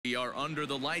We are under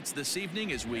the lights this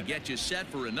evening as we get you set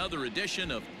for another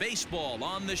edition of Baseball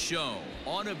on the Show.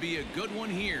 Ought to be a good one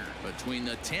here between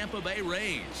the Tampa Bay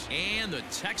Rays and the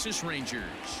Texas Rangers.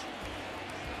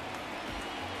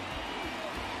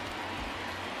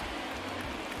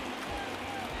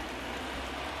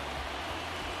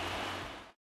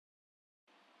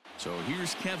 So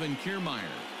here's Kevin Kiermaier.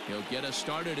 He'll get us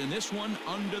started in this one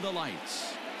under the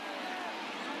lights.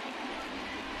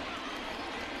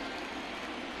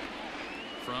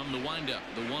 From the windup,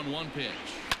 the 1-1 pitch.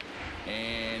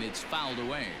 And it's fouled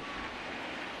away.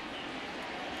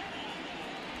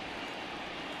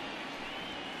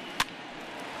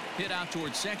 Hit out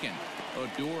towards second.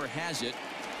 Odor has it.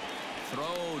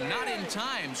 Throw not in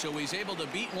time, so he's able to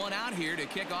beat one out here to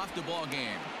kick off the ball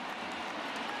game.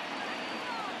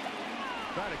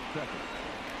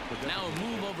 Now a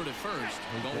move over to first.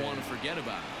 Don't want to forget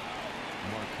about it.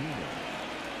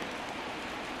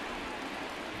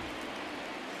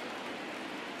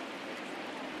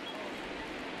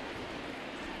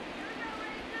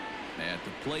 At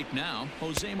the plate now,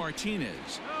 Jose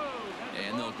Martinez.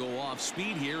 And they'll go off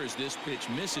speed here as this pitch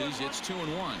misses. It's 2-1.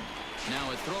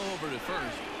 Now a throw over to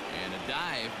first and a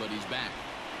dive, but he's back.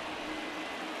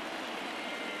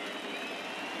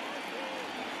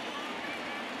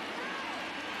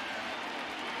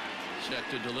 Set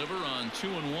to deliver on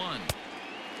 2-1.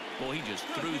 Well, he just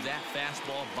threw that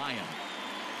fastball by him.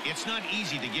 It's not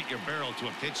easy to get your barrel to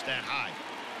a pitch that high.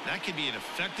 That could be an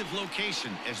effective location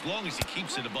as long as he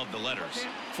keeps it above the letters.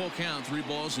 Full count, 3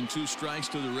 balls and 2 strikes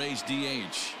to the Rays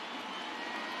DH.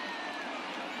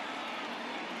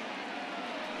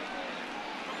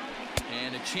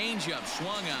 And a changeup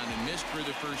swung on and missed for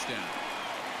the first down.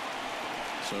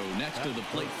 So next to the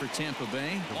plate for Tampa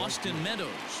Bay, Austin Meadows.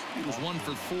 He was 1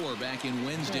 for 4 back in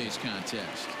Wednesday's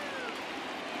contest.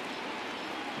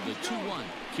 The 2-1.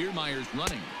 Kiermaier's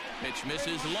running. Pitch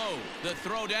misses low. The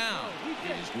throw down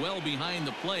is well behind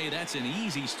the play. That's an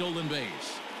easy stolen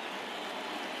base.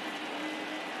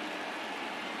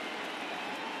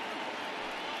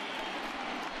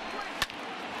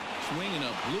 Swinging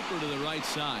a blooper to the right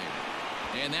side.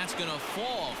 And that's going to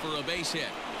fall for a base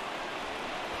hit.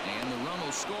 And the run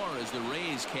will score as the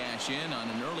Rays cash in on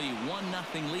an early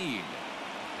 1-0 lead.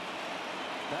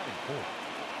 Batting fourth,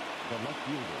 the left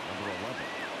fielder, number 11.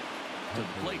 To the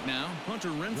plate now, Hunter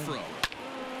Renfroe.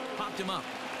 Popped him up.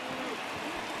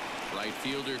 Right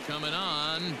fielder coming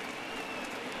on.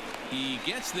 He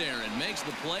gets there and makes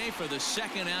the play for the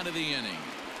second out of the inning.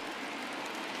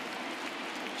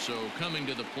 So coming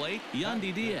to the plate,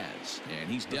 Yandy Diaz. And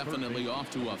he's definitely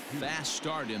off to a fast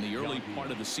start in the early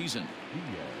part of the season.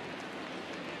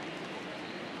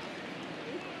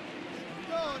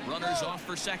 Runners off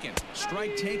for second.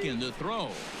 Strike taken. The throw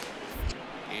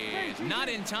is not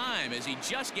in time as he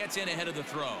just gets in ahead of the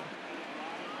throw.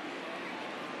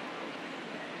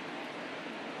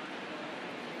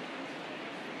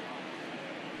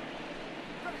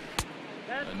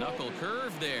 A knuckle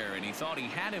curve there, and he thought he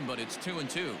had him, but it's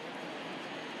 2-2.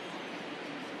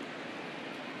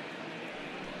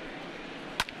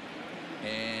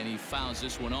 And he fouls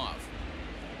this one off.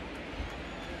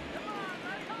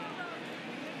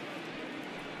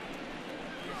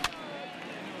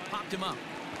 Popped him up.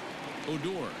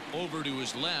 Odor over to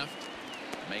his left.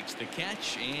 Makes the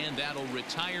catch, and that'll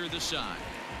retire the side.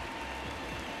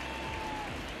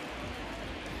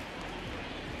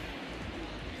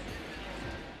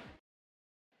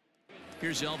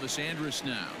 Here's Elvis Andrus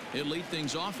now. He'll lead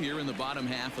things off here in the bottom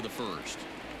half of the first.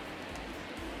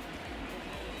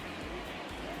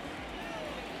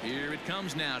 Here it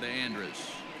comes now to Andrus.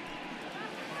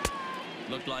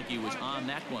 Looked like he was on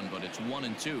that one, but it's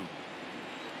 1-2.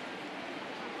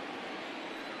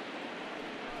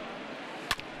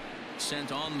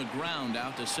 Sent on the ground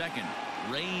out to second.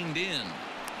 Reined in.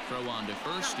 Throw on to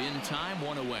first in time,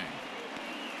 1 away.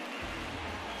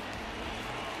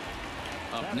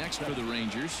 Up next for the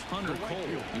Rangers, Hunter Cole.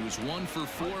 He was 1 for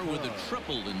 4 with a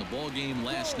triple in the ball game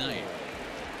last night.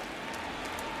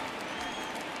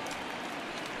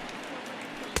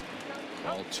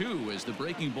 Ball 2 as the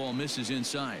breaking ball misses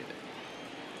inside.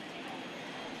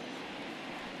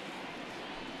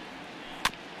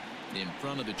 In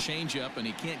front of the changeup, and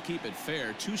he can't keep it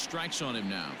fair. 2 strikes on him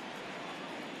now.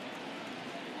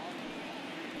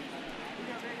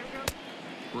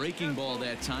 Breaking ball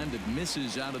that time that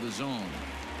misses out of the zone.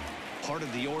 Part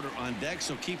of the order on deck,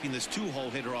 so keeping this 2-hole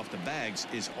hitter off the bags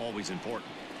is always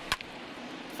important.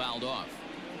 Fouled off.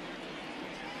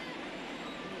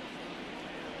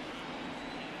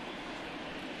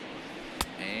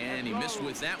 And he missed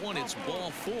with that one. It's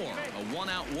ball 4. A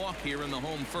 1-out walk here in the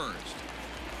home first.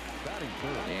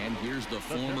 And here's the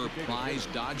former prize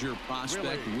Dodger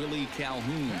prospect Willie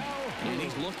Calhoun. And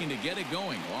he's looking to get it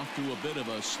going. Off to a bit of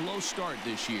a slow start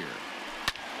this year.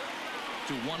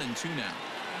 To 1-2 now.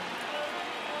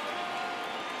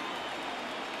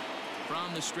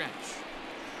 From the stretch.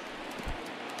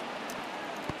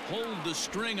 Hold the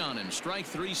string on him. Strike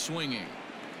 3 swinging.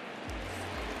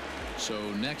 So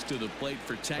next to the plate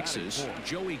for Texas,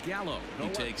 Joey Gallo. He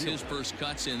takes his first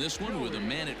cuts in this one with a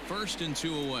man at first and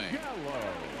 2 away.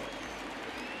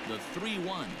 The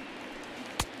 3-1.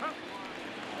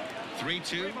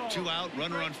 3-2, 2 out,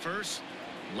 runner on first.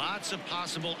 Lots of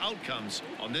possible outcomes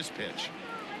on this pitch.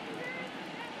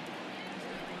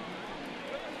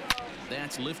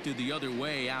 That's lifted the other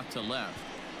way out to left.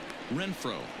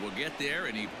 Renfroe will get there,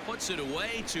 and he puts it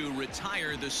away to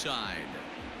retire the side.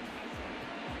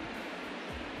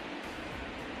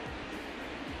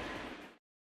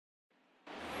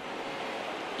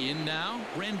 In now,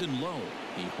 Brandon Lowe.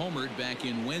 He homered back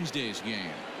in Wednesday's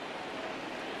game.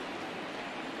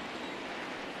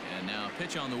 And now a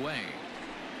pitch on the way.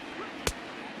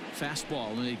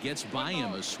 Fastball, and it gets by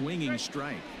him, a swinging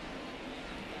strike.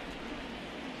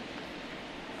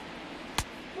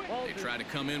 They try to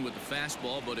come in with the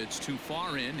fastball, but it's too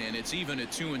far in, and it's even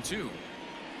at 2-2.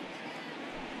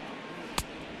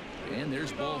 And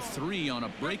there's ball 3 on a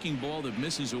breaking ball that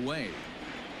misses away.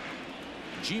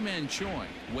 Ji-Man Choi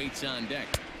waits on deck,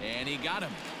 and he got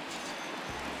him.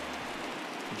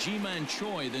 Ji-Man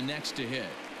Choi the next to hit.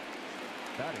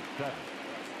 Batting 7,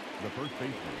 the first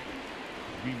baseman,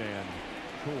 Ji-Man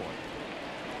Choi.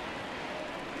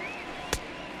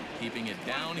 Keeping it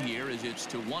down here as it's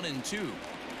to 1-2.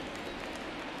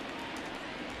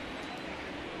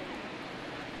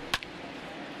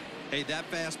 Hey, that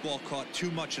fastball caught too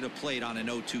much of the plate on an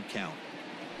 0-2 count.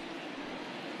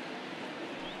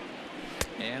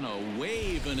 And a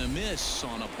wave and a miss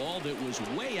on a ball that was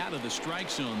way out of the strike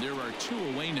zone. There are 2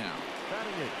 away now.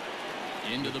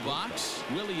 Into the box,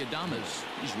 Willie Adames.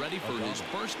 He's ready for his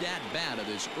first at-bat of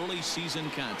this early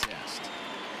season contest.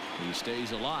 He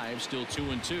stays alive, still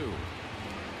 2-2.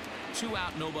 2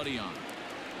 out, nobody on.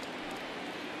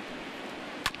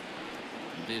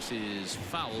 This is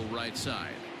foul right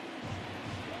side.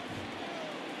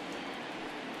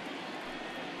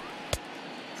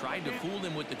 Tried to fool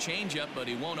him with the changeup, but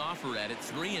he won't offer at it.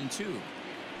 3-2.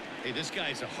 Hey, this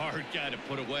guy's a hard guy to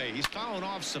put away. He's fouling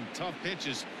off some tough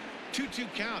pitches.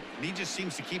 2-2 count, and he just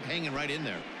seems to keep hanging right in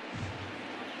there.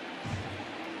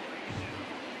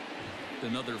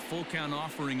 Another full count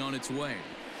offering on its way.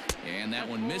 And that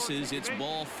one misses. It's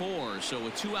ball 4. So a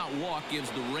 2-out walk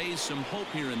gives the Rays some hope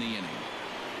here in the inning.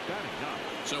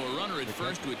 So a runner at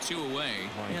first with 2 away.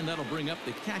 And that'll bring up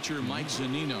the catcher, Mike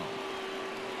Zunino.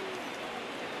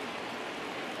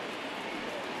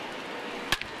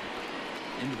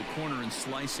 Into the corner and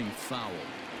slicing foul.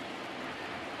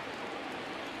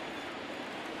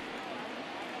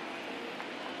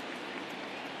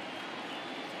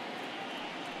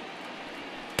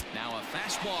 Now a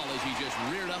fastball as he just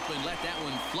reared up and let that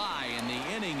one fly, and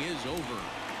the inning is over.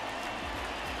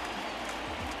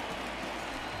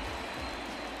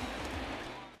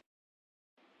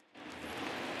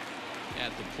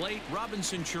 At the plate,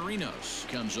 Robinson Chirinos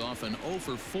comes off an 0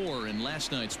 for 4 in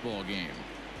last night's ball game.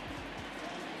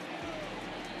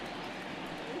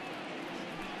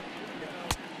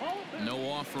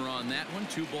 No offer on that one.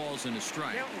 2 balls and a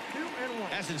strike.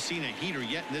 Hasn't seen a heater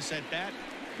yet in this at-bat.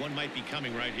 One might be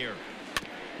coming right here.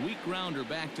 Weak grounder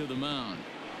back to the mound.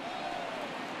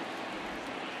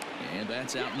 And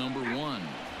that's out number 1.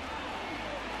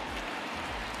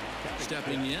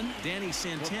 Stepping in, Danny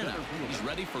Santana. He's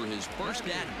ready for his first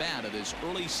at-bat of this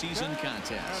early season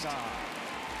contest.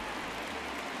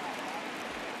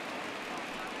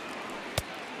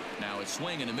 Now a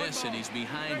swing and a miss, and he's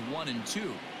behind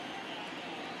 1-2.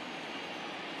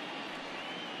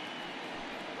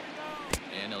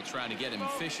 And they'll try to get him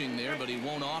fishing there, but he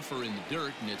won't offer in the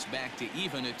dirt, and it's back to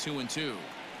even at 2-2.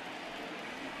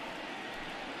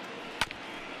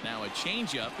 Now a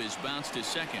changeup is bounced to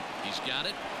second. He's got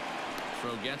it.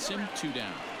 Throw gets him. 2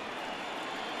 down.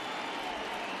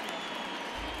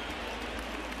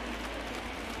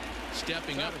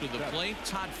 Stepping up to the plate,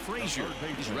 Todd Frazier.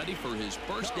 He's ready for his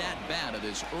first at-bat of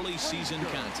this early season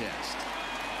contest.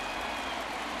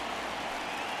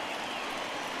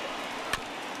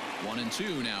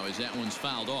 1-2 now as that one's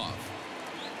fouled off.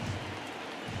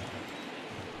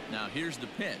 Now here's the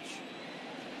pitch.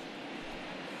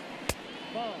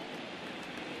 Ball.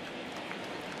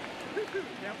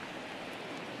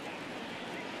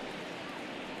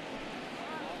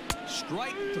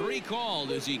 Strike 3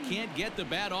 called as he can't get the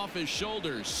bat off his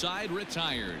shoulders. Side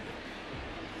retired.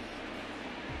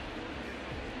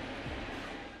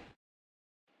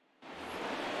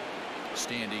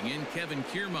 Standing in Kevin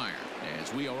Kiermaier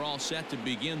as we are all set to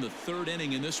begin the third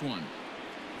inning in this one.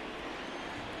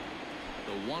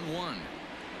 The 1-1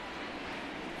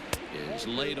 is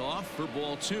laid off for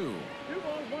ball 2. 2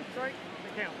 balls, 1 strike,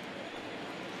 the count.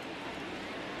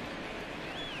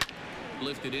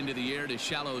 Lifted into the air to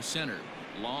shallow center.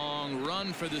 Long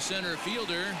run for the center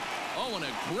fielder. Oh, and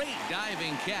a great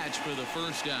diving catch for the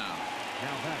first out.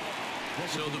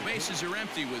 So the bases are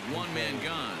empty with 1 man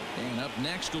gone. And up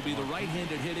next will be the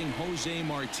right-handed hitting Jose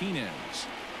Martinez.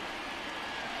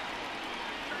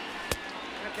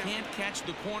 Can't catch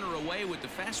the corner away with the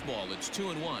fastball. It's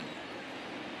 2-1.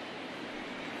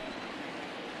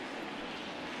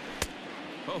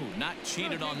 Oh, not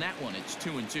cheated on that one. It's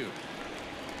 2-2.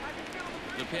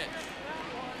 The pitch.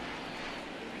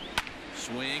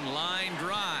 Swing, line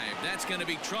drive. That's going to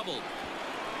be trouble.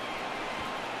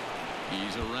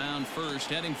 He's around first,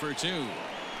 heading for 2.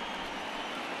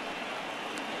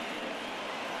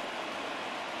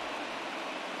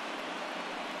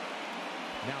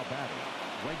 Now batting,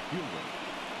 right fielder,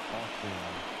 Austin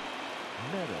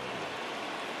Meadows.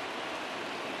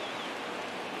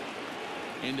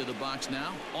 Into the box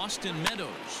now, Austin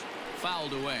Meadows.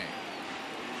 Fouled away.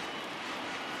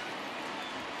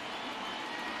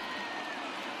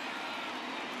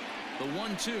 The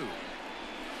 1-2.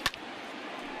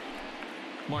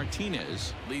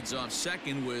 Martinez leads off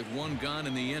second with 1 gone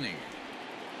in the inning.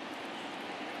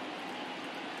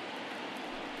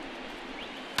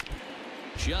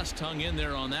 Just hung in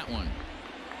there on that one.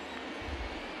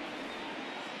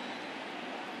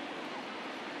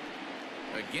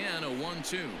 Again, a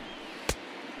 1-2.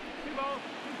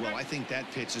 Well, I think that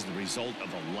pitch is the result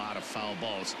of a lot of foul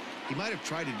balls. He might have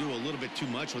tried to do a little bit too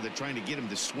much with it, trying to get him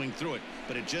to swing through it,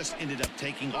 but it just ended up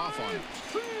taking off on him.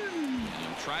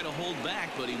 He'll try to hold back,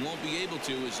 but he won't be able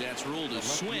to, as that's ruled a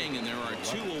swing, and there are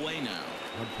 2 away now.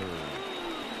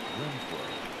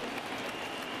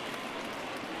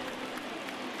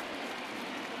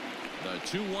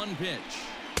 The 2-1 pitch.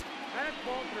 That's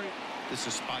ball 3. This is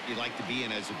a spot you like to be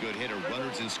in as a good hitter.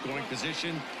 Runners in scoring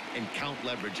position and count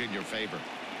leverage in your favor.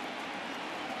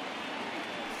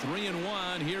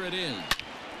 3-1. Here it is.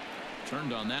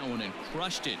 Turned on that one and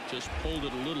crushed it. Just pulled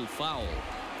it a little foul.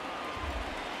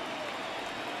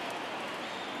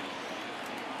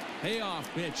 Payoff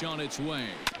pitch on its way.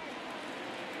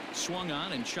 Swung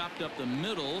on and chopped up the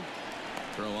middle.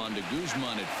 Throw on to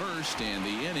Guzman at first, and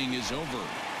the inning is over.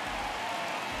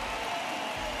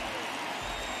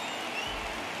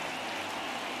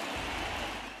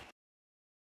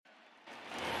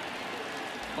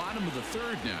 Bottom of the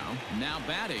third now. Now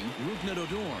batting, Rougned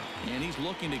Odor. And he's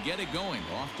looking to get it going.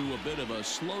 Off to a bit of a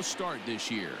slow start this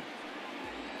year.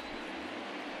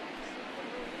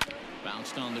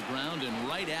 Bounced on the ground and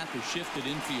right at the shifted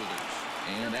infielders.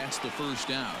 And that's the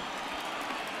first out.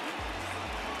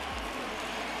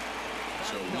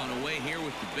 So 1 away here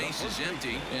with the bases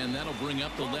empty. And that'll bring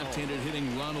up the left-handed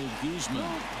hitting Ronald Guzman.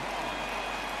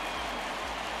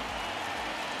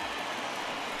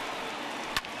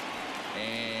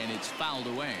 And it's fouled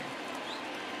away.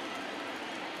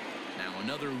 Now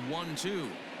another 1-2.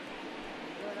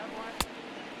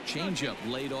 Changeup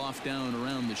laid off down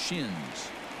around the shins.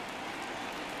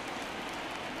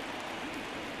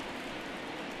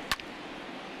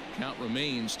 Count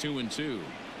remains 2-2.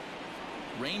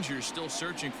 Rangers still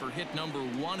searching for hit number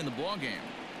 1 in the ballgame.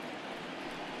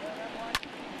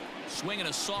 Swinging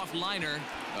a soft liner.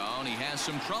 Oh, and he has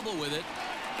some trouble with it.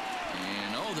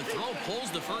 And oh, the throw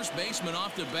pulls the first baseman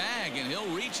off the bag, and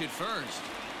he'll reach it first.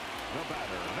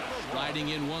 Riding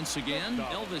in once again,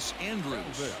 Elvis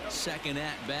Andrus. Second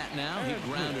at bat now. He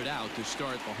grounded out to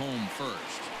start the home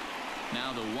first.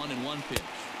 Now the 1-1 pitch.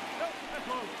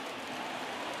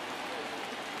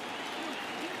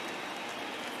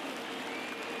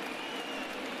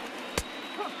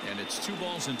 And it's 2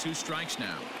 balls and 2 strikes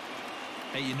now.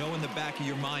 Hey, you know in the back of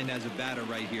your mind as a batter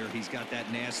right here, he's got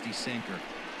that nasty sinker.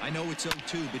 I know it's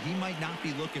 0-2, but he might not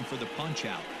be looking for the punch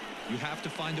out. You have to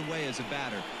find a way as a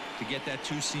batter to get that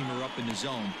 2-seamer up in the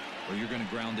zone, or you're going to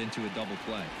ground into a double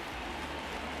play.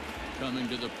 Coming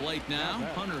to the plate now,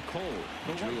 Hunter Cole.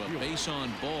 He drew a base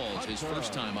on balls his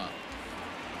first time up.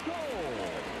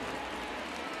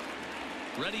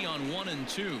 Ready on 1 and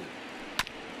 2.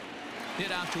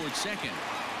 Hit out towards second.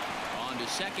 On to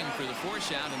second for the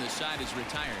force out, and the side is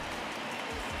retired.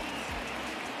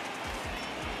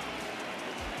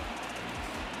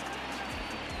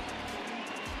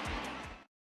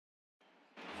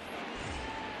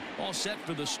 All set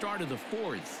for the start of the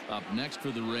 4th. Up next for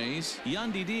the Rays,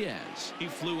 Yandy Diaz. He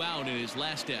flew out in his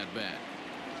last at-bat.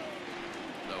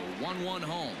 The 1-1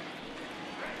 home.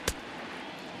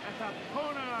 That's a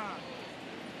corner.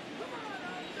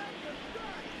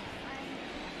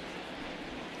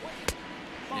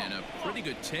 And a pretty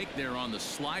good take there on the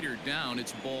slider down.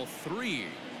 It's ball 3.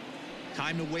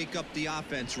 Time to wake up the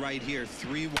offense right here.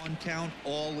 3-1 count,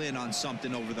 all in on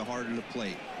something over the heart of the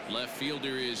plate. Left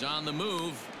fielder is on the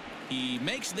move. He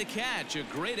makes the catch. A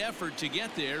great effort to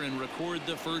get there and record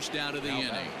the first out of the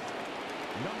inning.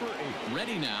 Number 8.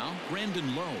 Ready now,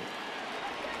 Brandon Lowe.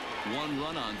 1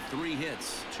 run on 3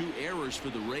 hits. 2 errors for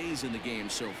the Rays in the game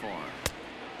so far.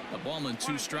 A ball and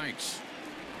 2 strikes.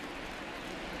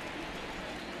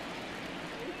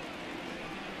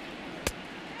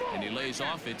 And he lays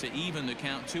off it to even the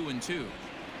count 2-2.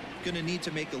 Going to need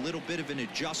to make a little bit of an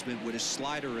adjustment with his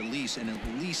slider release and at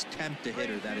least tempt the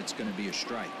hitter that it's going to be a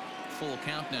strike. Full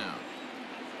count now.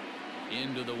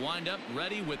 Into the windup,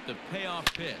 ready with the payoff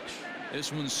pitch.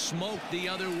 This one's smoked the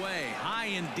other way, high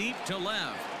and deep to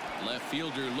left. Left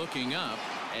fielder looking up,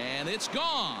 and it's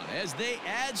gone as they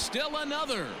add still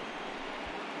another.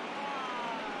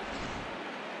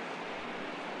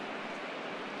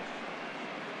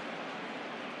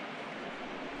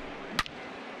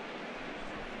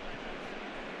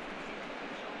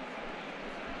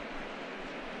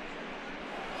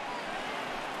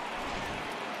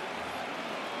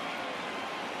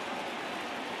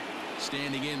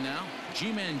 Standing in now,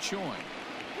 Ji-Man Choi.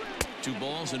 2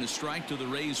 balls and a strike to the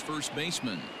Rays first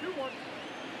baseman. 2-1.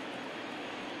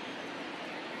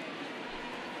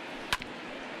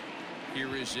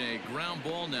 Here is a ground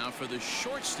ball now for the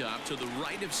shortstop to the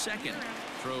right of second.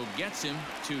 Throw gets him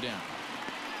 2 down.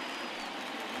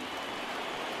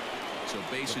 So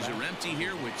bases are empty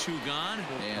here with 2 gone.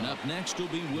 And up next will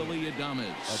be Willie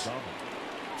Adames.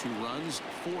 2 runs,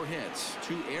 4 hits,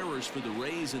 2 errors for the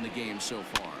Rays in the game so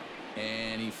far.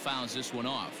 And he fouls this one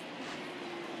off.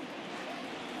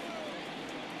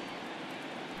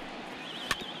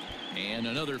 And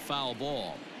another foul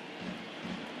ball.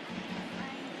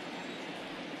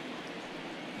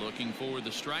 Looking for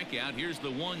the strikeout. Here's the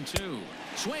 1-2.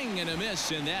 Swing and a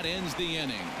miss, and that ends the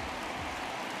inning.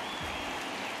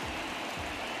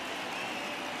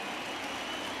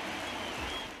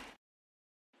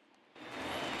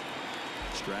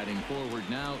 Striding forward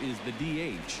now is the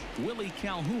DH, Willie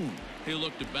Calhoun. He'll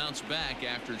look to bounce back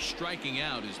after striking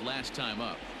out his last time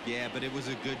up. Yeah, but it was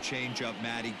a good changeup,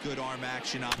 Matty. Good arm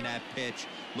action on that pitch.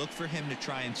 Look for him to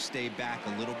try and stay back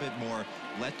a little bit more.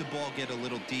 Let the ball get a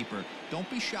little deeper. Don't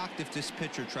be shocked if this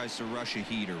pitcher tries to rush a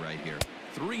heater right here.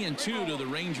 3-2 to the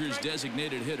Rangers'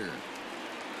 designated hitter.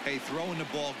 Hey, throwing the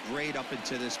ball great up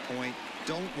until this point.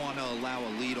 Don't want to allow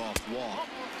a leadoff walk.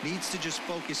 Needs to just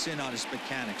focus in on his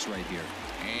mechanics right here.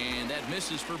 And that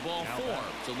misses for ball 4.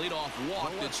 It's a leadoff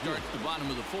walk that starts the bottom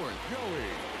of the 4th.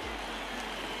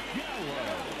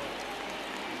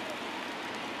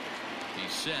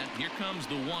 He's set. Here comes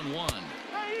the 1-1.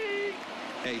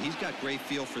 Hey, he's got great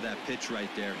feel for that pitch right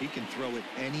there. He can throw it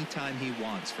anytime he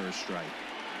wants for a strike.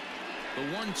 The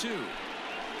 1-2.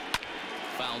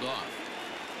 Fouled off.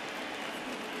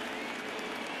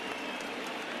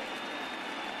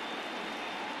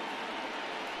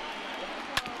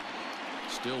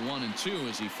 Still 1-2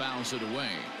 as he fouls it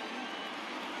away.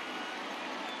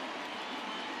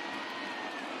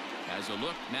 Has a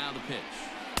look, now the pitch.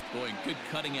 Boy, good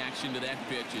cutting action to that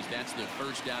pitch as that's the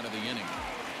first out of the inning.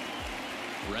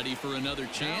 Ready for another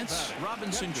chance?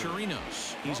 Robinson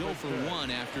Chirinos. He's 0 for 1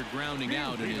 after grounding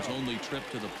out in his only trip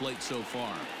to the plate so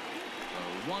far.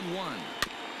 1-1.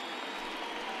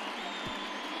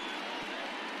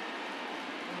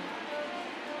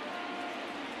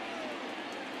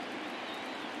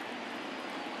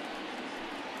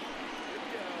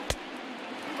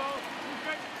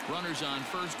 Runners on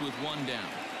first with 1 down.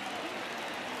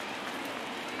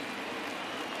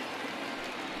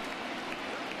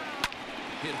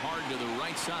 Hit hard to the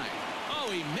right side.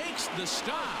 Oh, he makes the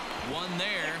stop. 1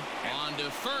 there. On to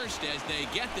first as they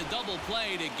get the double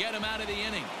play to get him out of the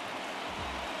inning.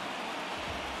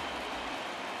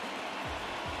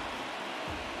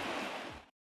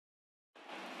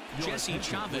 Jesse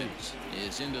Chavez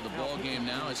is into the ball game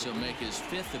now as he'll make his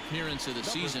 5th appearance of the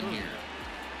season here.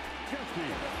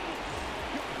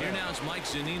 Here now is Mike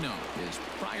Zunino. His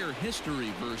prior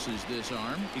history versus this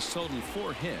arm. He's totaled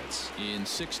 4 hits in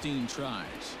 16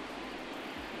 tries.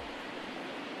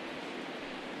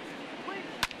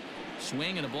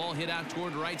 Swing and a ball hit out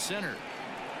toward right center.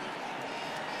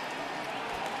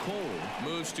 Cole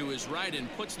moves to his right and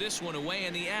puts this one away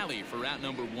in the alley for out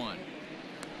number 1.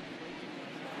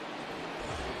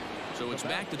 So it's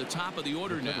back to the top of the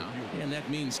order now, and that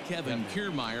means Kevin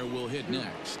Kiermaier will hit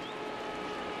next.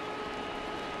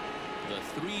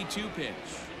 The 3-2 pitch.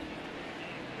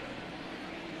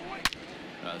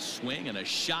 A swing and a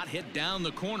shot hit down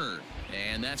the corner,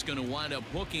 and that's going to wind up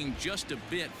hooking just a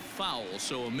bit foul,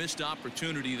 so a missed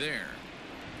opportunity there.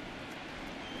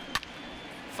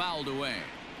 Fouled away.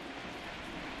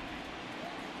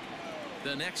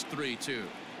 The next 3-2.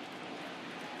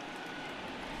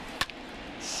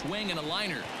 Swing and a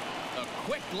liner. A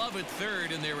quick glove at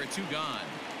third, and there are two gone.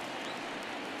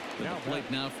 To the plate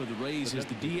now for the Rays is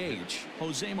the DH,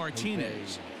 Jose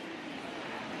Martinez.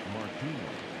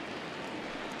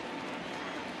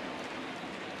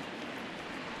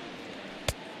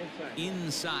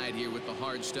 Inside here with the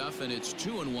hard stuff, and it's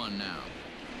 2-1 now.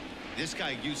 This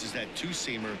guy uses that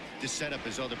two-seamer to set up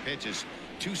his other pitches.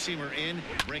 Two-seamer in,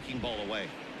 breaking ball away.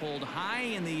 Pulled high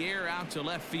in the air out to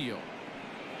left field.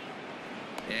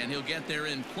 And he'll get there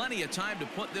in plenty of time to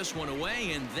put this one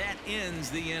away, and that ends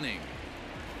the inning.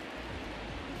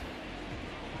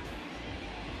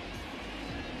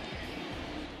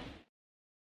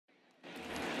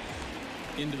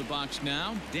 Into the box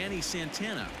now, Danny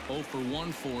Santana. 0 for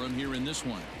 1 for him here in this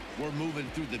one. We're moving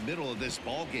through the middle of this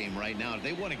ball game right now.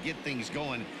 They want to get things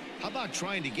going. How about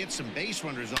trying to get some base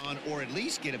runners on, or at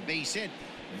least get a base hit?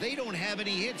 They don't have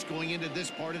any hits going into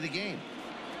this part of the game.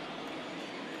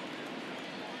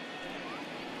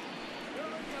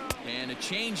 And a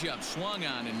changeup swung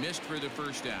on and missed for the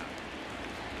first out.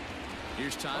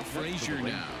 Here's Todd Frazier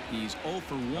now. He's 0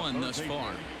 for 1 thus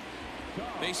far.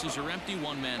 Bases are empty,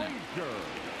 one man out.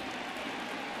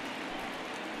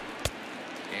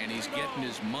 And he's getting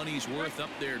his money's worth up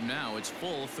there now. It's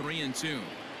full 3-2.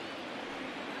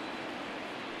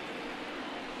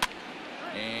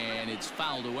 And it's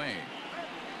fouled away.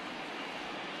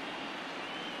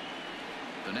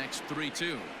 The next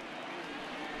 3-2.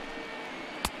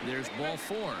 There's ball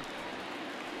 4.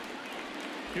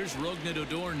 Here's Rougned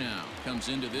Odor now. Comes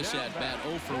into this at bat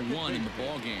 0 for 1 in the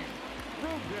ball game.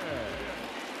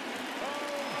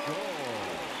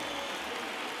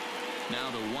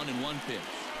 Now the 1-1 pitch.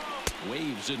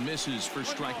 Waves and misses for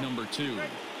strike number 2.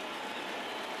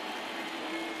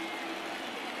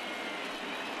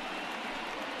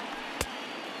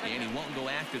 And he won't go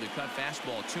after the cut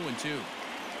fastball. 2-2.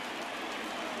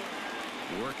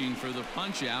 Working for the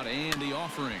punch out and the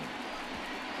offering.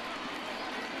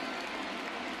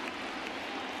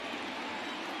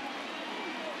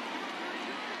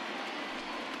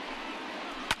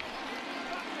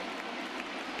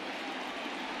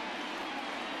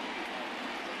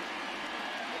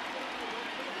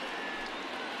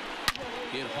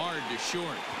 Hit hard to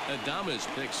short. Adames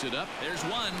picks it up. There's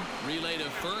one. Relay to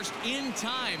first in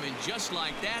time, and just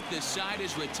like that, this side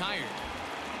is retired.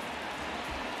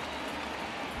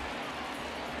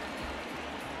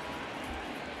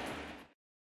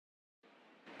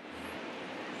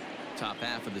 Top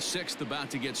half of the 6th about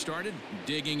to get started.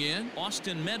 Digging in,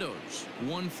 Austin Meadows.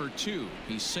 1 for 2.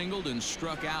 He singled and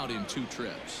struck out in 2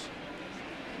 trips.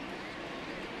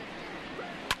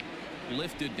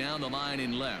 Lifted down the line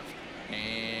in left.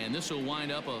 And this will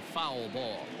wind up a foul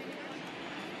ball.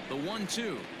 The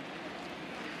 1-2.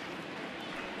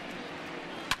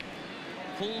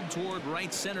 Pulled toward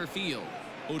right center field.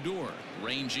 Odor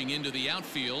ranging into the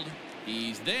outfield.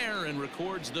 He's there and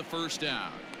records the first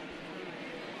out.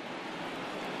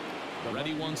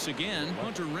 Ready once again,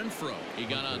 Hunter Renfroe. He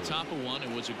got on top of one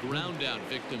and was a ground out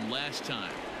victim last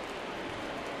time.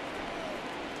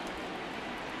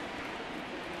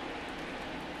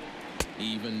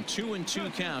 Even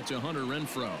 2-2 count to Hunter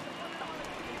Renfroe.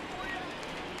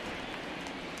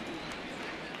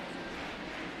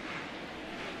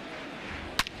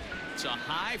 It's a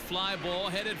high fly ball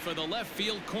headed for the left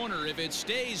field corner. If it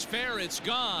stays fair, it's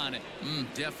gone.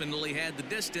 Definitely had the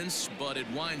distance, but it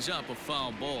winds up a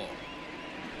foul ball.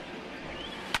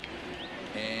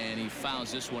 And he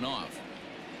fouls this one off.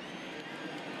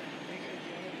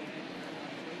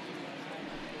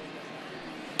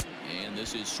 And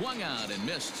this is swung out and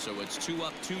missed, so it's 2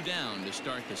 up, 2 down to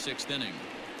start the 6th inning.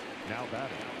 Now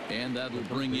batting. And that'll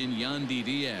bring in Yandy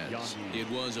Diaz. It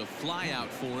was a fly out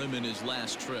for him in his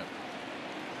last trip.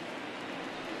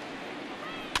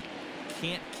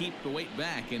 Can't keep the weight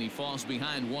back, and he falls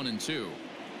behind 1-2.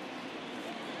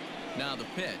 Now the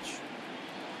pitch.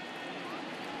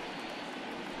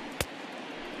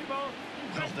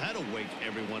 Well, that'll wake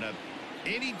everyone up.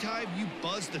 Anytime you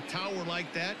buzz the tower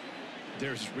like that,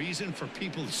 there's reason for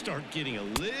people to start getting a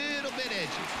little bit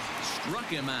edgy. Struck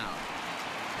him out.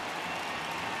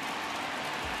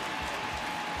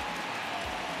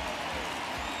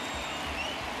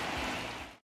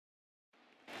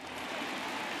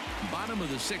 Bottom of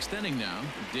the 6th inning now.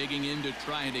 Digging in to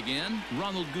try it again,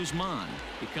 Ronald Guzman.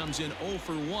 He comes in 0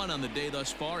 for 1 on the day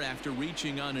thus far after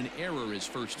reaching on an error his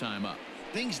first time up.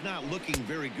 Things not looking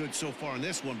very good so far in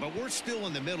this one, but we're still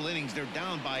in the middle innings. They're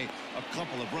down by a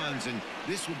couple of runs, and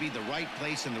this would be the right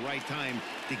place and the right time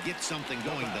to get something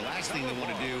going. The last thing they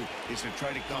want to do is to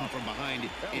try to come from behind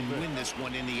and win this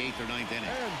one in the 8th or 9th inning.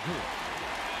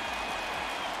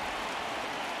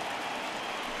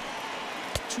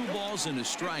 2 balls and a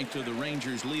strike to the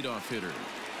Rangers leadoff hitter.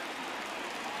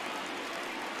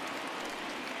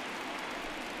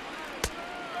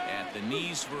 At the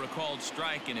knees for a called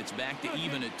strike, and it's back to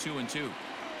even at 2-2.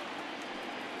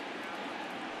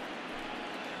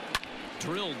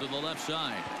 Drilled to the left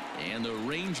side, and the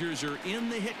Rangers are in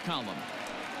the hit column.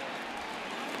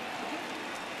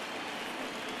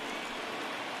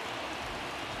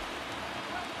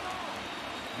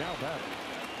 Now batting,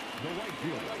 the right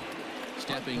fielder.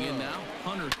 Stepping in now,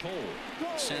 Hunter Cole.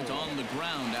 Sent on the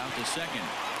ground out to second.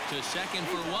 To second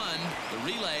for 1. The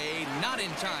relay not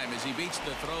in time as he beats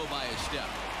the throw by a step.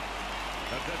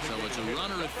 So it's a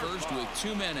runner at first with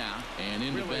 2 men out. And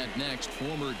into bat next,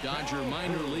 former Dodger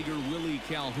minor leaguer Willie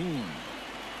Calhoun.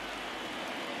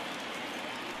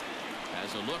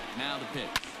 Has a look, now the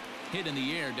pitch. Hit in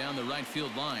the air down the right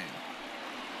field line.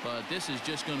 But this is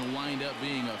just going to wind up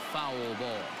being a foul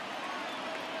ball.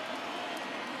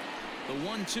 The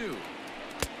 1-2.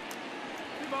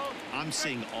 I'm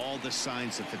seeing all the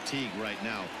signs of fatigue right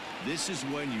now. This is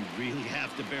when you really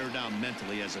have to bear down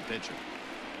mentally as a pitcher.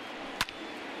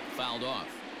 Fouled off.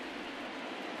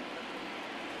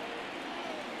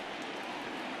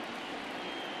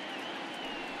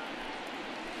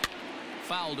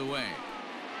 Fouled away.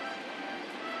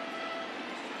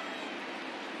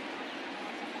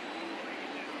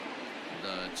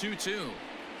 The 2-2.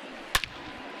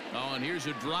 Oh, and here's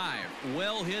a drive.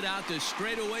 Well hit out to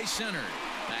straightaway center.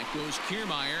 Back goes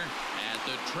Kiermaier at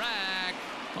the track.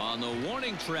 On the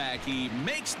warning track, he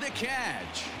makes the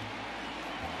catch.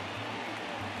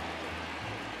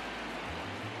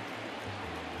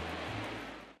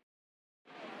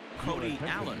 Cody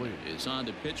Allen is on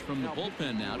to pitch from the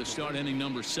bullpen now to start inning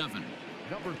number 7.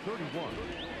 Number 31,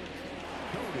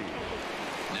 Cody.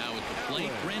 Now at the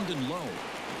plate, Brandon Lowe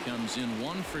comes in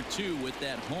 1 for 2 with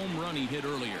that home run he hit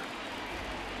earlier.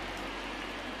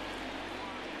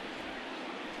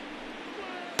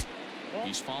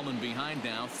 He's fallen behind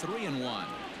now, 3-1.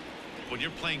 When you're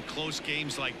playing close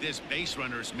games like this, base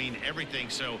runners mean everything,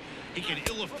 so he can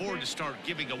ill afford to start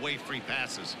giving away free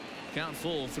passes. Count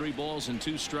full, 3 balls and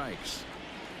 2 strikes.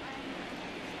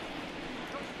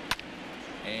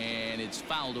 And it's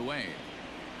fouled away.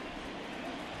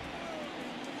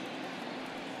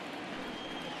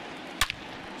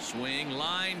 Swing,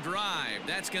 line drive.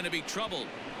 That's going to be trouble.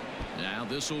 Now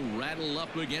this will rattle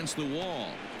up against the wall.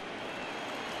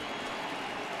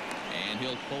 And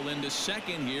he'll pull into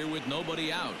second here with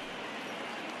nobody out.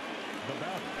 The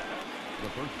batter, the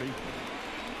first baseman,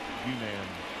 G-Man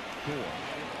Choi.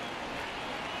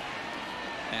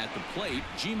 At the plate,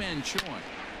 G-Man Choi.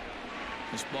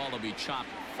 This ball will be chopped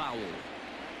foul.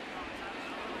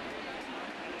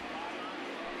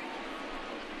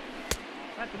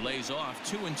 Lays off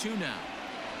 2-2 now.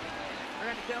 I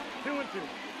got to count 2-2.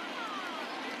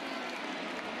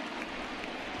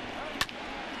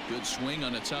 Good swing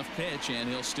on a tough pitch, and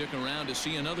he'll stick around to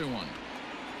see another one.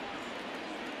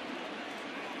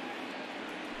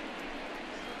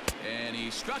 And he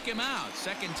struck him out.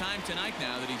 Second time tonight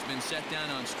now that he's been set down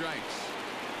on strikes.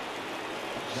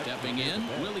 Stepping in,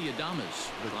 Willie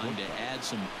Adames, trying to add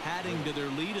some padding to their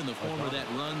lead in the form of that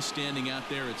run standing out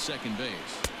there at second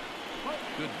base.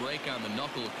 Good break on the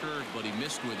knuckle curve, but he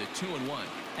missed with it. 2-1.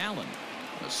 Allen,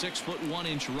 a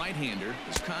 6'1" right-hander.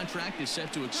 His contract is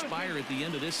set to expire at the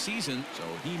end of this season, so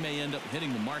he may end up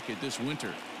hitting the market this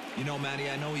winter. You know, Matty,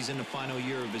 I know he's in the final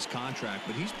year of his contract,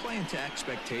 but he's playing to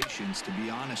expectations, to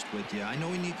be honest with you. I know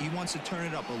he wants to turn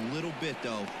it up a little bit,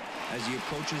 though, as he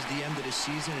approaches the end of the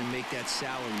season and make that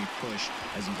salary push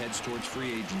as he heads towards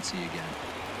free agency again.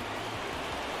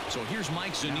 So here's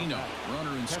Mike Zunino,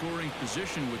 runner in scoring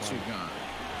position with Sugan.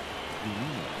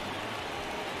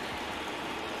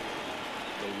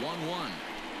 The 1-1.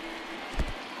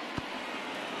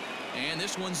 And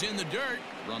this one's in the dirt.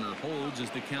 Runner holds as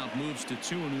the count moves to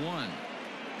 2-1.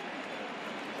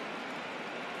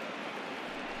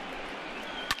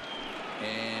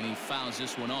 And he fouls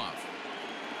this one off.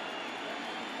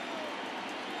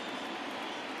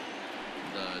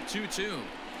 The 2-2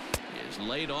 is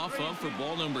laid off of for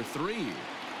ball number 3.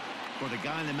 For the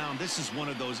guy on the mound, this is one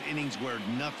of those innings where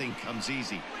nothing comes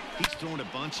easy. He's thrown a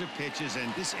bunch of pitches,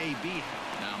 and this AB.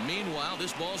 Now, meanwhile,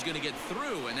 this ball's going to get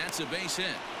through, and that's a base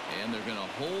hit. And they're going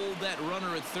to hold that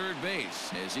runner at third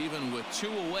base, as even with 2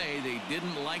 away, they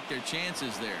didn't like their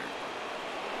chances there.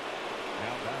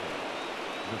 Now batting,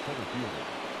 The center fielder.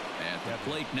 At the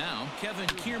plate now, Kevin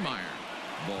Kiermaier.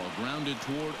 Ball grounded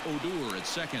toward Odor at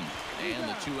second. And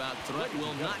the two-out threat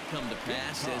will not come to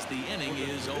pass as the inning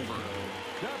is over.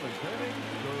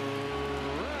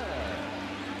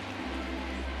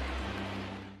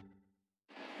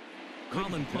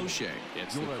 Colin Poche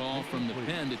gets the call from the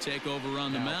pen to take over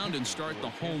on the mound and start the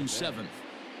home seventh.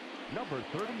 Number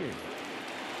 38.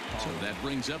 So that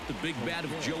brings up the big bat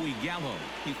of Joey Gallo.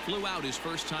 He flew out his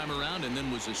first time around and then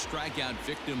was a strikeout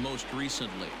victim most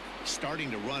recently.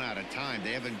 Starting to run out of time.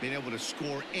 They haven't been able to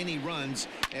score any runs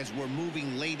as we're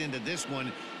moving late into this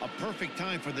one. A perfect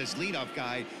time for this leadoff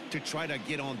guy to try to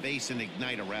get on base and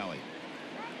ignite a rally.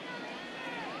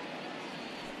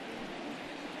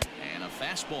 And a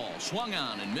fastball swung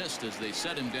on and missed as they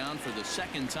set him down for the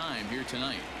second time here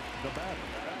tonight. The batter.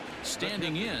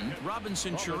 Standing in,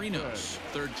 Robinson Chirinos.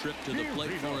 Third trip to the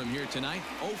plate for him here tonight.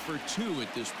 0 for 2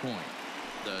 at this point.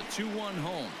 The 2-1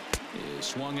 home is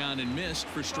swung on and missed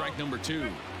for strike number 2.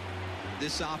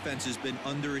 This offense has been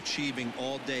underachieving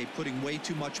all day, putting way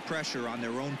too much pressure on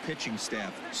their own pitching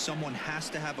staff. Someone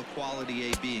has to have a quality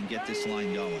AB and get this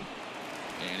line going.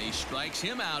 And he strikes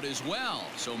him out as well.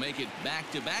 So make it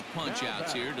back-to-back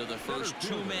punch-outs here to the first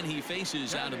 2 men he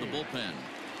faces out of the bullpen.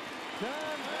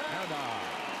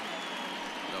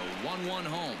 The 1-1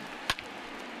 home.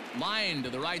 Line to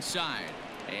the right side.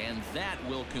 And that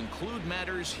will conclude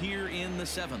matters here in the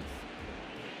 7th.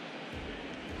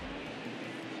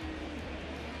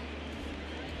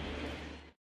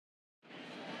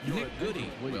 Nick Goody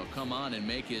will come on and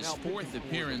make his 4th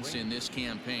appearance in this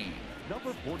campaign.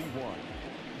 Number 41.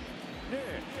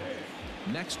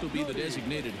 Next will be the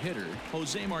designated hitter,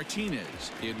 Jose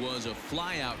Martinez. It was a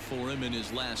flyout for him in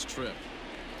his last trip.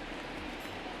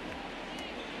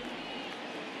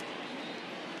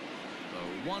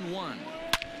 The 1-1.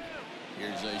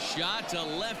 Here's a shot to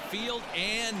left field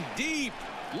and deep.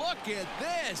 Look at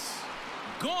this.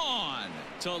 Gone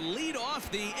to lead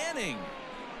off the inning.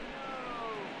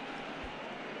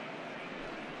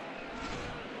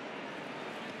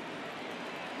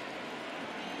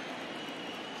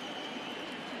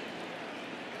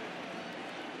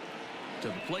 To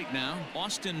the plate now,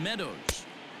 Austin Meadows.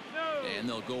 And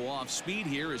they'll go off speed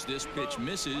here as this pitch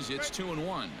misses. It's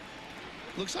 2-1.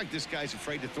 Looks like this guy's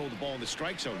afraid to throw the ball in the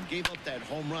strike zone. Gave up that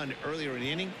home run earlier in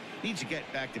the inning. Needs to get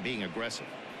back to being aggressive.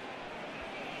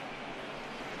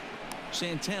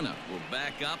 Santana will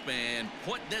back up and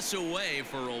put this away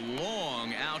for a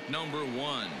long out, number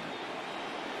 1.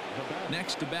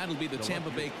 Next to bat will be the Tampa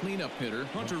Bay cleanup hitter,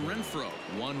 Hunter Renfroe.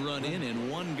 1 run in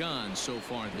and 1 gone so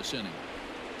far this inning.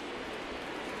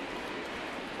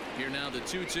 Here now the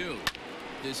 2-2.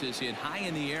 This is hit high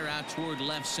in the air out toward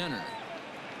left center.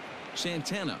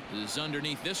 Santana is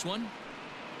underneath this one.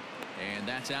 And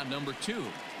that's out number 2.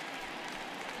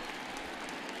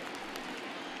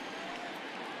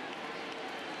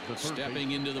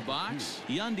 Stepping into the box,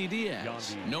 Yandy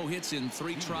Diaz. No hits in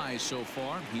 3 tries so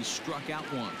far. He's struck out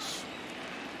once.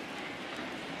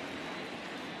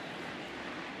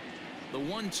 The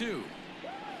 1-2.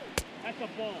 That's a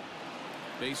ball.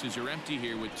 Bases are empty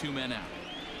here with 2 men out.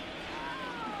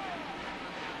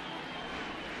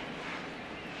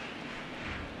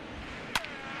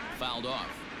 Fouled off.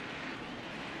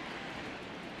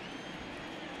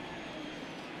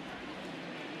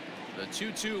 The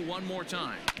 2-2 one more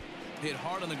time. Hit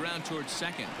hard on the ground towards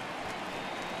second.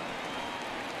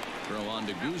 Throw on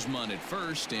to Guzman at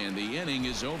first, and the inning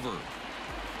is over.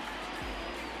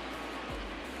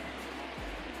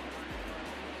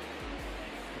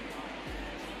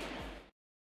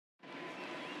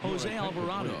 Jose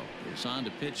Alvarado is on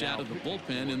to pitch out of the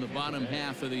bullpen in the bottom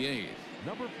half of the 8th.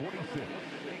 Number 46.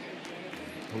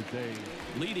 Jose.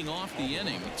 Leading off the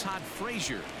inning, Todd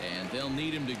Frazier, and they'll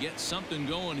need him to get something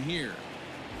going here.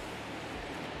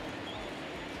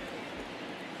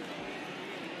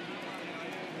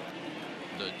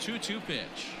 The 2-2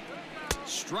 pitch.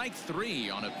 Strike 3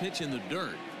 on a pitch in the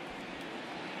dirt.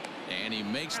 And he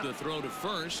makes the throw to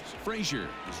first. Frazier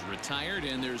is retired,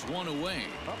 and there's 1 away.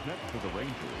 Up next to the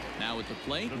Rangers. Now at the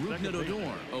plate, Rougned Odor.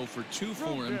 0 for 2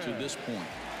 for him to this point.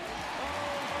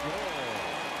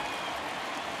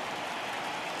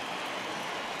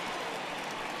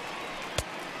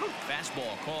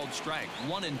 Fastball called strike.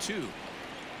 1-2.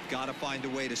 Got to find a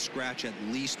way to scratch at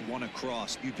least 1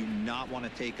 across. You do not want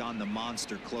to take on the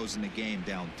monster closing the game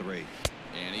down 3.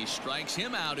 And he strikes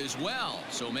him out as well.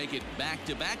 So make it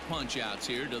back-to-back punch-outs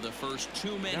here to the first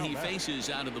 2 men he faces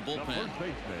out of the bullpen. The first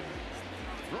baseman,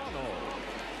 Ronald.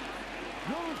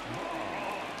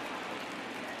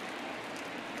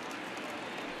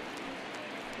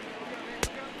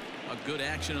 A good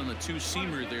action on the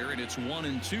two-seamer there, and it's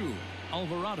 1-2.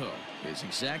 Alvarado is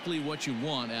exactly what you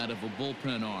want out of a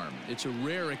bullpen arm. It's a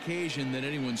rare occasion that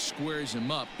anyone squares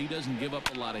him up. He doesn't give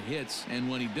up a lot of hits, and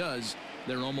when he does,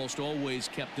 they're almost always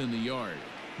kept in the yard.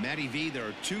 Matty V, there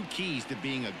are two keys to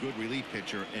being a good relief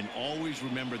pitcher, and always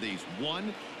remember these.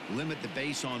 One, limit the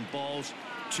base on balls.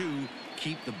 Two,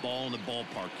 keep the ball in the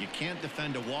ballpark. You can't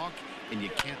defend a walk, and you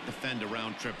can't defend a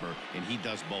round tripper, and he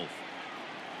does both.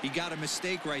 He got a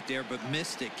mistake right there, but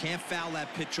missed it. Can't foul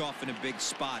that pitch off in a big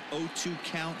spot. 0-2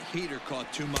 count. Heater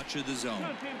caught too much of the zone.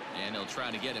 And he'll try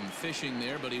to get him fishing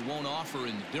there, but he won't offer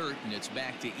in the dirt, and it's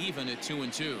back to even at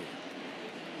 2-2.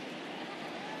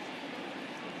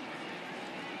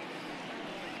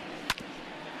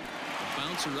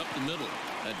 Bouncer up the middle.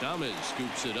 Adames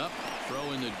scoops it up.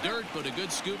 Throw in the dirt, but a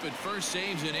good scoop at first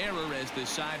saves an error as the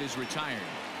side is retired.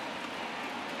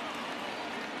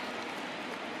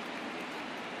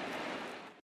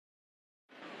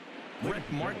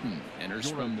 Brett Martin enters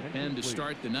from the pen to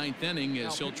start the ninth inning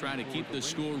as he'll try to keep the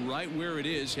score right where it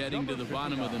is heading to the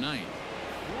bottom of the ninth.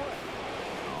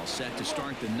 All set to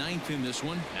start the ninth in this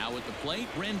one. Now at the plate,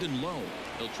 Brandon Lowe.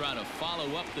 He'll try to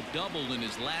follow up the double in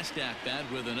his last at-bat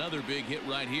with another big hit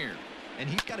right here. And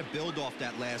he's got to build off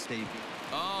that last AB.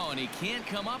 Oh, and he can't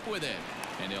come up with it.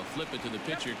 And he'll flip it to the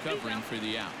pitcher covering for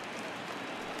the out.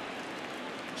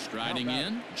 Striding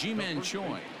in, Ji-Man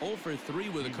Choi, 0 for 3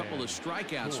 with a couple of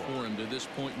strikeouts for him to this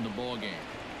point in the ball game.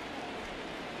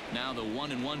 Now the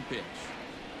 1-1 pitch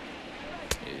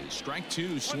is strike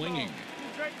two, swinging.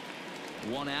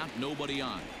 One out, nobody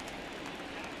on.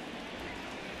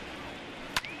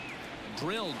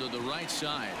 Drilled to the right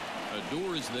side.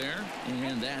 Adore is there,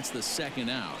 and that's the second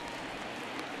out.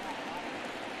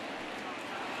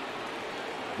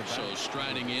 So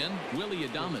striding in, Willie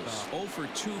Adames. 0 for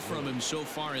 2 from him so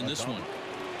far in this one.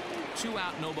 2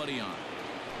 out, nobody on.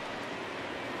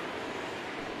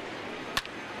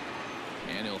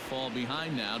 And he'll fall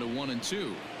behind now to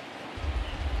 1-2.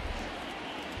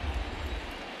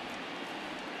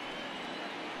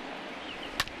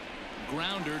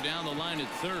 Grounder down the line at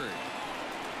third.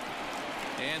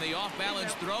 And the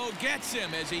off-balance throw gets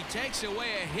him as he takes away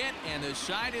a hit, and the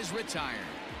side is retired.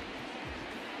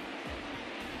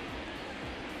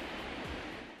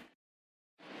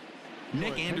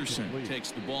 Nick Anderson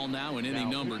takes the ball now in inning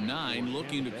number 9,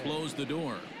 looking to close the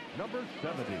door. Number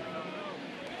 70,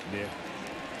 Nick.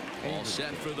 All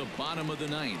set for the bottom of the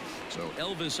ninth. So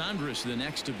Elvis Andrus the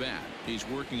next to bat. He's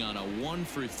working on a 1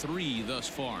 for 3 thus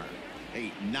far.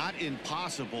 Hey, not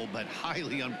impossible, but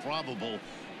highly improbable.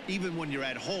 Even when you're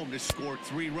at home to score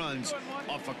 3 runs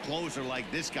off a closer like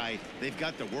this guy, they've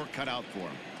got the work cut out for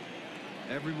him.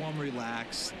 Everyone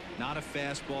relax. Not a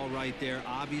fastball right there.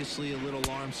 Obviously a little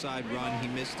arm side run. He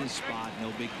missed his spot.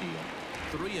 No big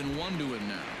deal. 3-1 to him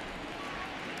now.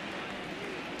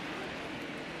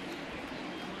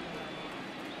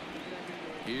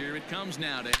 Here it comes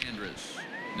now to Andrus.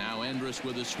 Now Andrus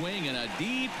with a swing and a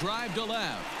deep drive to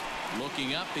left.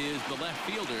 Looking up is the left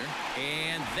fielder,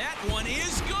 and that one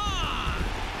is gone.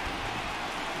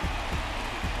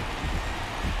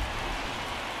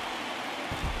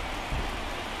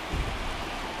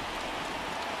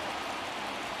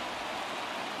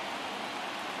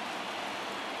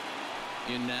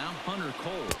 In now, Hunter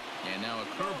Cole. And now a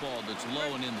curveball that's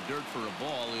low and in the dirt for a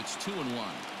ball. It's 2-1.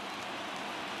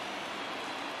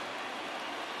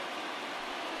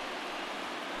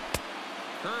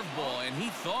 Curveball, and he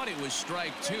thought it was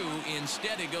strike 2.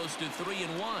 Instead, it goes to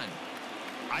 3-1.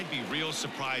 I'd be real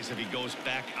surprised if he goes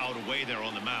back out away there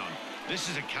on the mound. This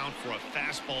is a count for a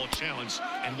fastball challenge,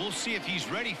 and we'll see if he's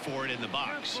ready for it in the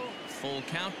box. Full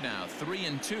count now,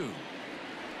 3-2.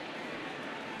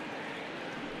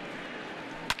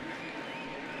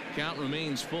 Count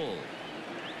remains full.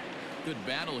 Good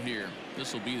battle here.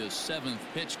 This will be the 7th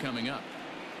pitch coming up.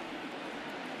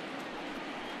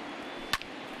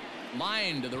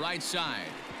 Line to the right side.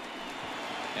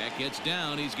 That gets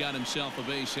down. He's got himself a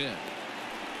base hit.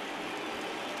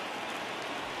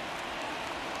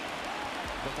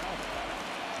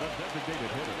 The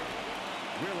designated hitter,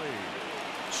 Willie.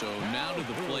 So now to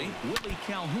the plate, Willie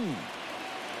Calhoun.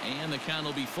 And the count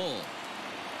will be full.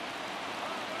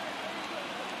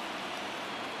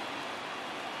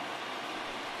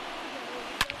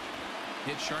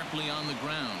 Hit sharply on the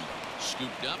ground.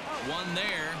 Scooped up, one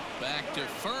there. Back to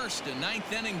first, a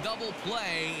 9th inning double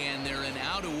play, and they're an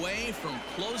out away from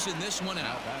closing this one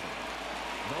out.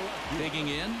 Digging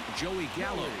in, Joey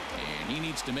Gallo, and he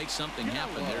needs to make something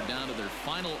happen. They're down to their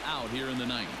final out here in the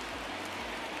 9th.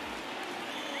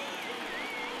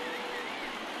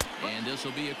 And this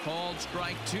will be a called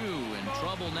strike 2. In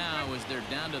trouble now as they're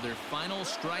down to their final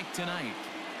strike tonight.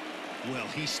 Well,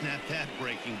 he snapped that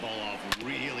breaking ball off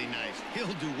really nice. He'll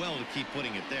do well to keep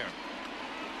putting it there.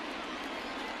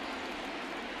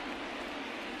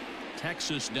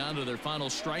 Texas down to their final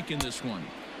strike in this one.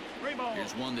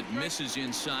 Here's one that misses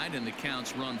inside, and the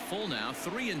counts run full now,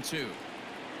 3-2.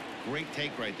 Great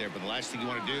take right there, but the last thing you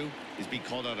want to do is be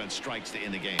called out on strikes to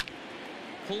end the game.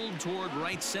 Pulled toward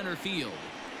right center field.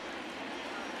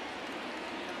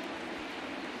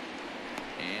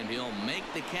 And he'll make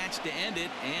the catch to end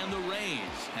it, and the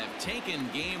Rays have taken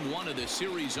game 1 of the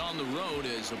series on the road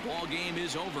as the ball game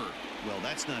is over. Well,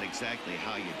 that's not exactly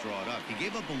how you draw it up. He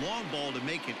gave up a long ball to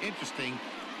make it interesting,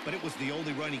 but it was the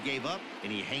only run he gave up,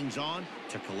 and he hangs on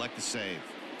to collect the save.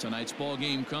 Tonight's ball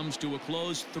game comes to a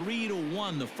close,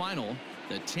 3-1 the final.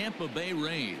 The Tampa Bay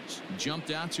Rays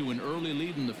jumped out to an early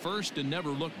lead in the first and never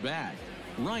looked back.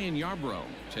 Ryan Yarbrough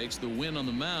takes the win on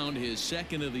the mound, his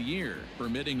second of the year,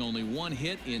 permitting only 1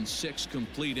 hit in 6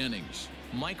 complete innings.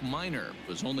 Mike Minor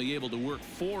was only able to work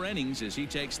 4 innings as he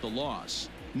takes the loss.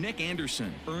 Nick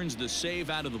Anderson earns the save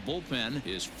out of the bullpen,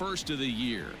 his first of the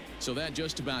year. So that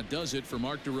just about does it for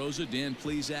Mark DeRosa, Dan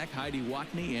Plesac, Heidi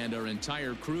Watney, and our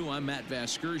entire crew. I'm Matt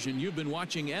Vasgersian. You've been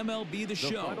watching MLB The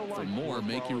Show. For more,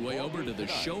 make your way over to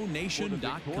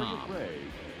theshownation.com.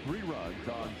 3 runs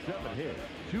on 7 hits,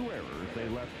 2 errors. They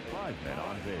left 5 men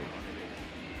on base.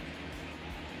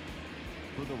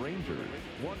 For the Rangers,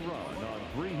 1 run on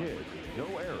 3 hits, no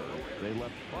errors. They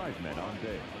left 5 men on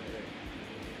base.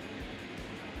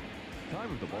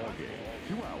 Time of the ball game,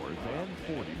 2 hours and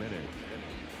 40 minutes.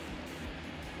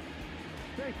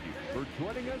 Thank you for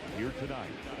joining us here tonight.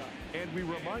 And we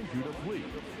remind you to please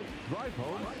drive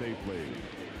home safely.